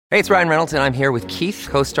Hey, it's Ryan Reynolds, and I'm here with Keith,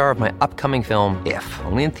 co-star of my upcoming film, If,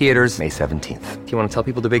 only in theaters May 17th. Do you want to tell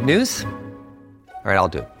people the big news? All right, I'll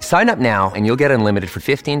do it. Sign up now and you'll get unlimited for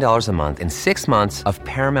 $15 a month and 6 months of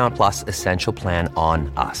Paramount Plus Essential Plan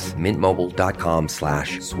on us.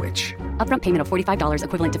 MintMobile.com/switch. Upfront payment of $45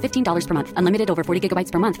 equivalent to $15 per month. Unlimited over 40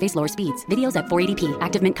 gigabytes per month. Face lower speeds. Videos at 480p.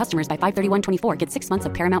 Active Mint customers by 531.24 get 6 months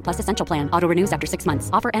of Paramount Plus Essential Plan. Auto renews after 6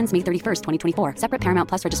 months. Offer ends May 31st, 2024. Separate Paramount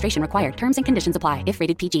Plus registration required. Terms and conditions apply if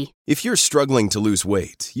rated PG. If you're struggling to lose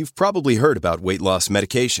weight, you've probably heard about weight loss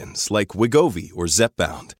medications like Wegovy or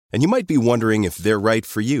Zepbound, and you might be wondering if they're right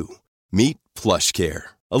for you. Meet PlushCare,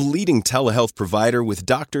 a leading telehealth provider with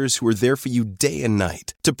doctors who are there for you day and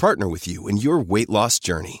night to partner with you in your weight loss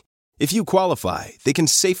journey. If you qualify, they can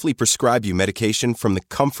safely prescribe you medication from the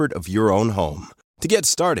comfort of your own home. To get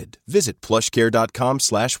started, visit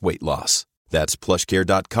plushcare.com/weightloss. That's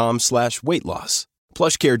plushcare.com/weightloss.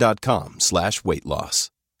 plushcare.com/weightloss.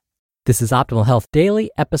 This is Optimal Health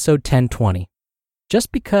Daily, episode 1020.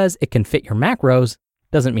 Just because it can fit your macros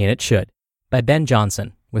doesn't mean it should. By Ben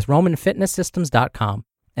Johnson with RomanFitnessSystems.com.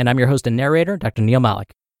 And I'm your host and narrator, Dr. Neil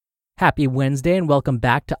Malik. Happy Wednesday and welcome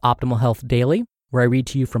back to Optimal Health Daily, where I read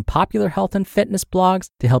to you from popular health and fitness blogs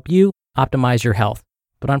to help you optimize your health.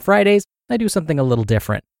 But on Fridays, I do something a little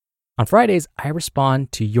different. On Fridays, I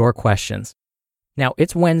respond to your questions. Now,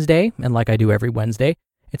 it's Wednesday, and like I do every Wednesday,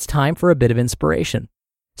 it's time for a bit of inspiration.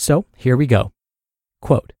 So here we go.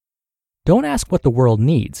 Quote, "Don't ask what the world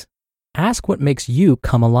needs. Ask what makes you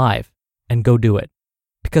come alive and go do it.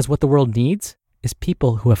 Because what the world needs is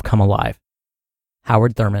people who have come alive."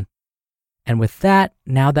 Howard Thurman. And with that,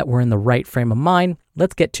 now that we're in the right frame of mind,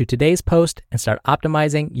 let's get to today's post and start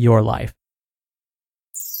optimizing your life.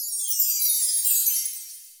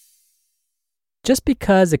 Just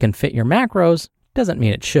because it can fit your macros doesn't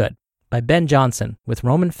mean it should. By Ben Johnson with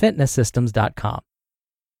RomanFitnessSystems.com.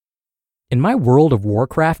 In my World of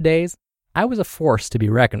Warcraft days, I was a force to be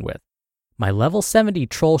reckoned with. My level 70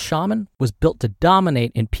 Troll Shaman was built to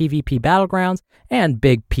dominate in PvP battlegrounds and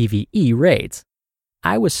big PvE raids.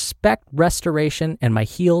 I was spec restoration and my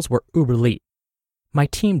heals were uber elite. My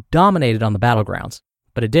team dominated on the battlegrounds,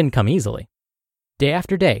 but it didn't come easily. Day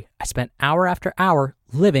after day, I spent hour after hour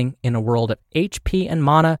living in a world of HP and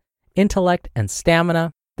mana, intellect and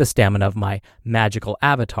stamina, the stamina of my magical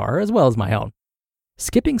avatar as well as my own.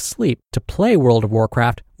 Skipping sleep to play World of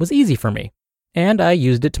Warcraft was easy for me, and I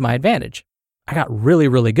used it to my advantage. I got really,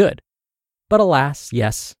 really good. But alas,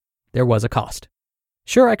 yes, there was a cost.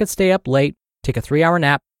 Sure, I could stay up late, take a 3-hour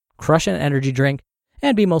nap, crush an energy drink,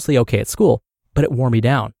 and be mostly okay at school, but it wore me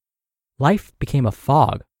down. Life became a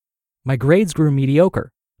fog. My grades grew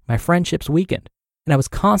mediocre, my friendships weakened, and I was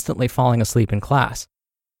constantly falling asleep in class.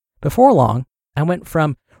 Before long, I went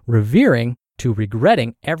from revering to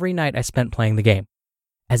regretting every night I spent playing the game.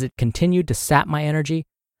 As it continued to sap my energy,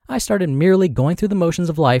 I started merely going through the motions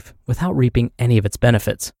of life without reaping any of its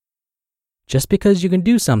benefits. Just because you can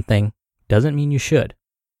do something doesn't mean you should.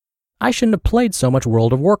 I shouldn't have played so much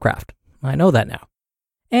World of Warcraft. I know that now.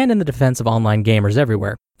 And in the defense of online gamers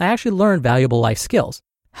everywhere, I actually learned valuable life skills.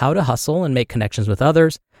 How to hustle and make connections with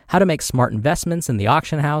others, how to make smart investments in the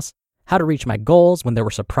auction house, how to reach my goals when there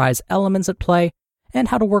were surprise elements at play, and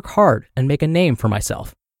how to work hard and make a name for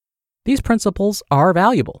myself. These principles are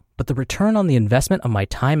valuable, but the return on the investment of my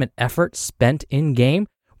time and effort spent in-game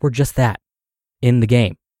were just that, in the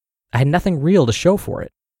game. I had nothing real to show for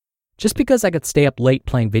it. Just because I could stay up late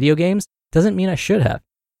playing video games doesn't mean I should have.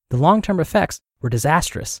 The long-term effects were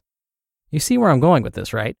disastrous. You see where I'm going with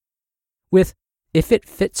this, right? With if it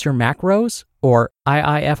fits your macros, or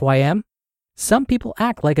IIFYM, some people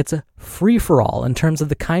act like it's a free-for-all in terms of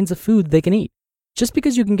the kinds of food they can eat. Just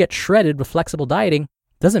because you can get shredded with flexible dieting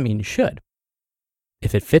doesn't mean you should.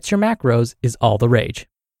 If it fits your macros is all the rage.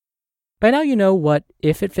 By now you know what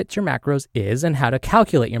if it fits your macros is and how to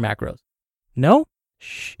calculate your macros. No?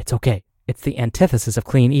 Shh, it's okay. It's the antithesis of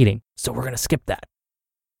clean eating, so we're going to skip that.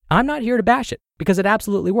 I'm not here to bash it because it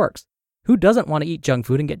absolutely works. Who doesn't want to eat junk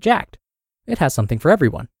food and get jacked? It has something for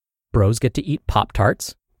everyone. Bros get to eat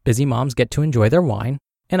Pop-Tarts, busy moms get to enjoy their wine,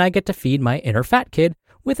 and I get to feed my inner fat kid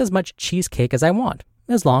with as much cheesecake as I want,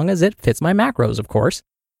 as long as it fits my macros, of course.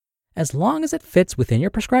 As long as it fits within your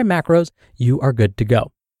prescribed macros, you are good to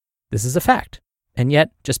go. This is a fact. And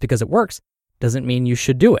yet, just because it works doesn't mean you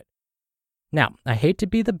should do it. Now, I hate to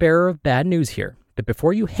be the bearer of bad news here, but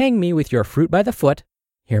before you hang me with your fruit by the foot,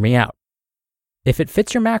 hear me out. If it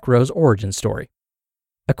fits your macros origin story.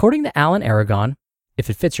 According to Alan Aragon, If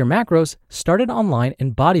It Fits Your Macros started online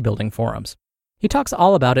in bodybuilding forums. He talks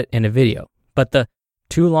all about it in a video, but the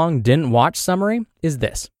too long didn't watch summary is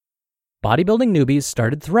this. Bodybuilding newbies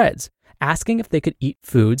started threads asking if they could eat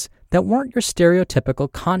foods that weren't your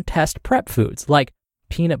stereotypical contest prep foods like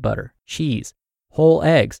peanut butter, cheese, whole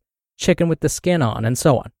eggs, chicken with the skin on, and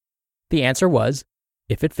so on. The answer was,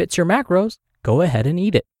 if it fits your macros, go ahead and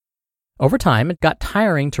eat it. Over time, it got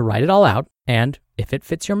tiring to write it all out, and if it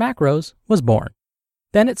fits your macros was born.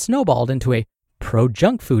 Then it snowballed into a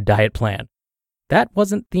pro-junk food diet plan. That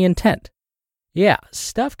wasn't the intent. Yeah,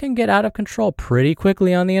 stuff can get out of control pretty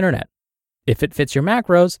quickly on the internet. If it fits your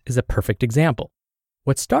macros is a perfect example.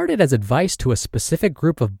 What started as advice to a specific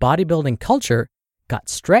group of bodybuilding culture got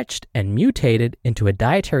stretched and mutated into a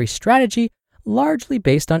dietary strategy largely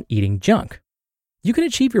based on eating junk. You can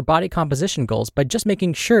achieve your body composition goals by just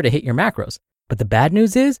making sure to hit your macros, but the bad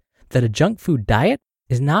news is that a junk food diet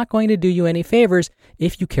is not going to do you any favors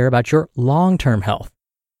if you care about your long-term health.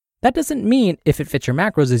 That doesn't mean if it fits your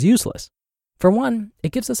macros is useless. For one,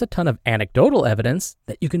 it gives us a ton of anecdotal evidence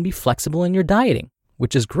that you can be flexible in your dieting,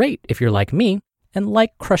 which is great if you're like me and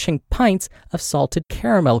like crushing pints of salted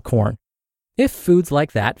caramel corn. If foods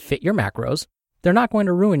like that fit your macros, they're not going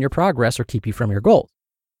to ruin your progress or keep you from your goals.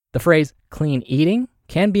 The phrase clean eating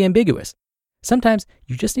can be ambiguous. Sometimes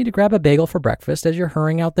you just need to grab a bagel for breakfast as you're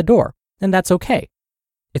hurrying out the door, and that's okay.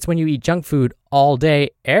 It's when you eat junk food all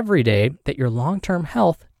day, every day, that your long-term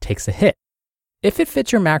health takes a hit. If it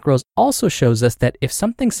fits your macros also shows us that if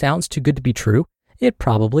something sounds too good to be true, it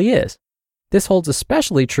probably is. This holds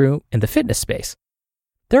especially true in the fitness space.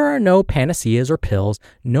 There are no panaceas or pills,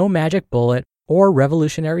 no magic bullet, or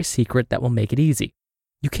revolutionary secret that will make it easy.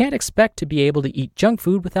 You can't expect to be able to eat junk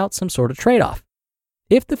food without some sort of trade-off.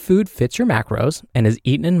 If the food fits your macros and is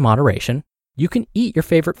eaten in moderation, you can eat your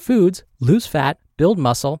favorite foods, lose fat, build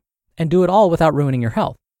muscle, and do it all without ruining your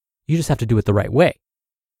health. You just have to do it the right way.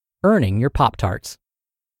 Earning your Pop-Tarts.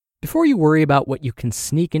 Before you worry about what you can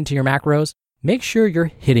sneak into your macros, make sure you're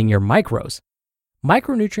hitting your micros.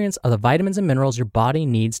 Micronutrients are the vitamins and minerals your body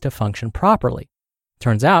needs to function properly.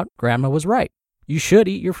 Turns out, Grandma was right. You should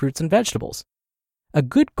eat your fruits and vegetables. A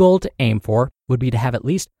good goal to aim for would be to have at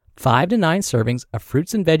least 5 to 9 servings of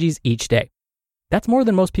fruits and veggies each day. That's more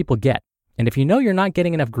than most people get. And if you know you're not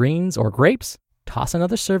getting enough greens or grapes, toss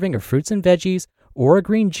another serving of fruits and veggies or a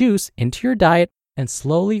green juice into your diet and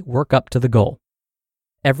slowly work up to the goal.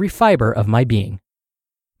 Every fiber of my being.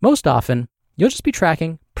 Most often, you'll just be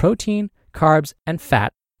tracking protein, carbs, and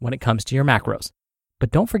fat when it comes to your macros.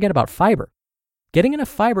 But don't forget about fiber. Getting enough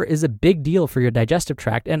fiber is a big deal for your digestive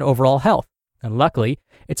tract and overall health. And luckily,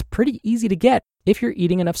 it's pretty easy to get if you're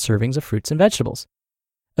eating enough servings of fruits and vegetables.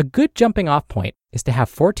 A good jumping off point is to have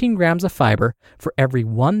 14 grams of fiber for every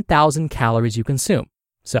 1,000 calories you consume.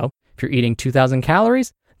 So if you're eating 2,000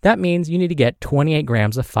 calories, that means you need to get 28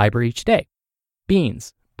 grams of fiber each day.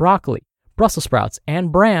 Beans, broccoli, Brussels sprouts,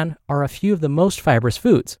 and bran are a few of the most fibrous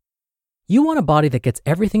foods. You want a body that gets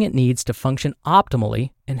everything it needs to function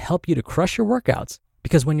optimally and help you to crush your workouts,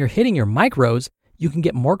 because when you're hitting your micros, you can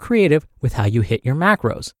get more creative with how you hit your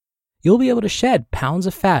macros. You'll be able to shed pounds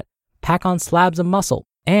of fat, pack on slabs of muscle,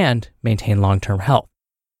 and maintain long-term health.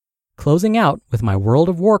 Closing out with my World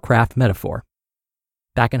of Warcraft metaphor.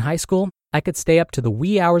 Back in high school, I could stay up to the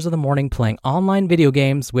wee hours of the morning playing online video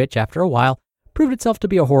games, which, after a while, proved itself to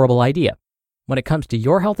be a horrible idea. When it comes to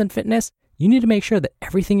your health and fitness, you need to make sure that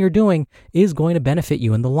everything you're doing is going to benefit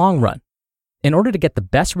you in the long run. In order to get the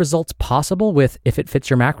best results possible with If It Fits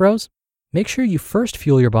Your Macros, make sure you first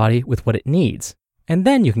fuel your body with what it needs, and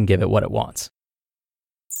then you can give it what it wants.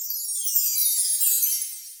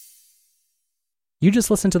 You just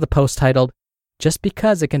listened to the post titled, Just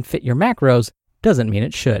Because It Can Fit Your Macros Doesn't Mean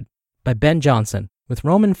It Should, by Ben Johnson with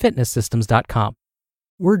RomanFitnessSystems.com.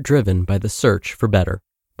 We're driven by the search for better,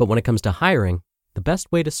 but when it comes to hiring, the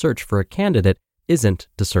best way to search for a candidate isn't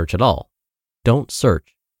to search at all. Don't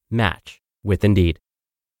search, match with Indeed.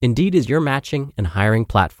 Indeed is your matching and hiring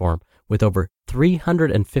platform with over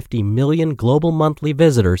 350 million global monthly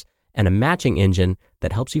visitors and a matching engine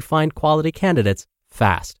that helps you find quality candidates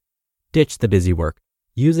fast. Ditch the busy work.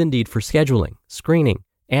 Use Indeed for scheduling, screening,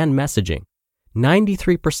 and messaging.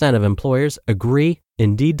 93% of employers agree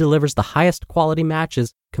Indeed delivers the highest quality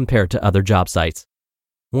matches compared to other job sites.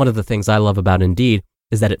 One of the things I love about Indeed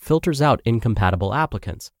is that it filters out incompatible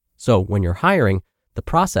applicants. So when you're hiring, the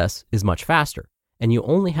process is much faster, and you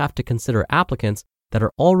only have to consider applicants that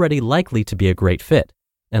are already likely to be a great fit.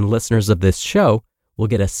 And listeners of this show will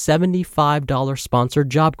get a $75 sponsored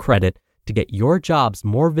job credit to get your jobs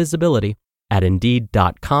more visibility at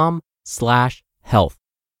Indeed.com/health.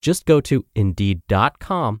 Just go to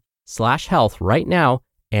Indeed.com/health right now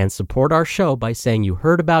and support our show by saying you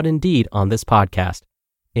heard about Indeed on this podcast.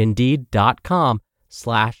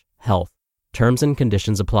 Indeed.com/health. Terms and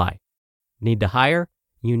conditions apply. Need to hire?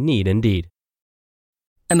 you need Indeed.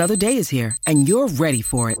 Another day is here, and you're ready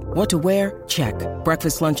for it. What to wear? Check.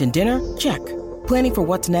 Breakfast, lunch, and dinner? Check. Planning for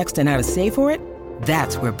what's next and how to save for it?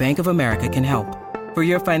 That's where Bank of America can help. For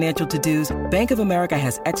your financial to-dos, Bank of America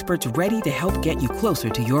has experts ready to help get you closer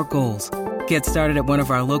to your goals. Get started at one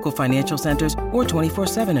of our local financial centers or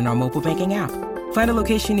 24/7 in our mobile banking app. Find a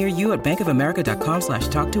location near you at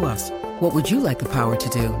bankofamerica.com/talktous. What would you like the power to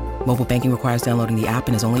do? Mobile banking requires downloading the app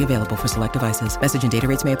and is only available for select devices. Message and data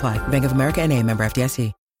rates may apply. Bank of America N.A., member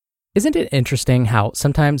FDIC. Isn't it interesting how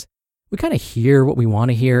sometimes we kind of hear what we want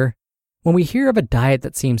to hear? When we hear of a diet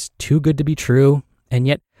that seems too good to be true, and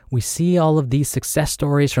yet we see all of these success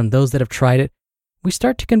stories from those that have tried it, we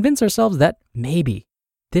start to convince ourselves that maybe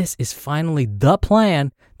this is finally the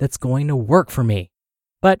plan that's going to work for me.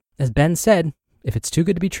 But as Ben said, if it's too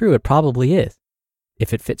good to be true, it probably is.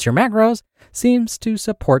 If it fits your macros, seems to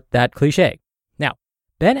support that cliche. Now,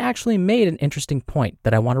 Ben actually made an interesting point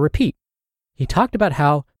that I want to repeat. He talked about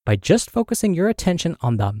how by just focusing your attention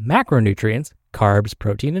on the macronutrients, carbs,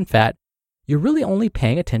 protein, and fat, you're really only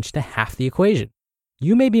paying attention to half the equation.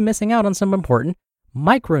 You may be missing out on some important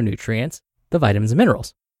micronutrients, the vitamins and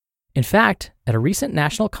minerals. In fact, at a recent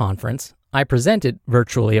national conference, I presented,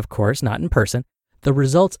 virtually of course, not in person, the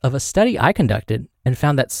results of a study I conducted and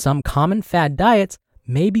found that some common fad diets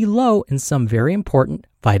may be low in some very important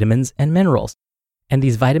vitamins and minerals. And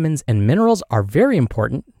these vitamins and minerals are very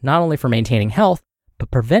important not only for maintaining health, but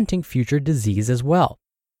preventing future disease as well.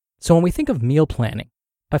 So when we think of meal planning,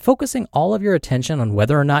 by focusing all of your attention on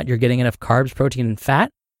whether or not you're getting enough carbs, protein, and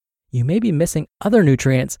fat, you may be missing other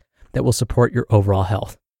nutrients that will support your overall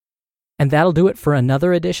health. And that'll do it for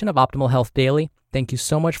another edition of Optimal Health Daily. Thank you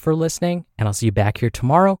so much for listening, and I'll see you back here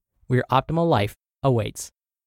tomorrow where your optimal life awaits.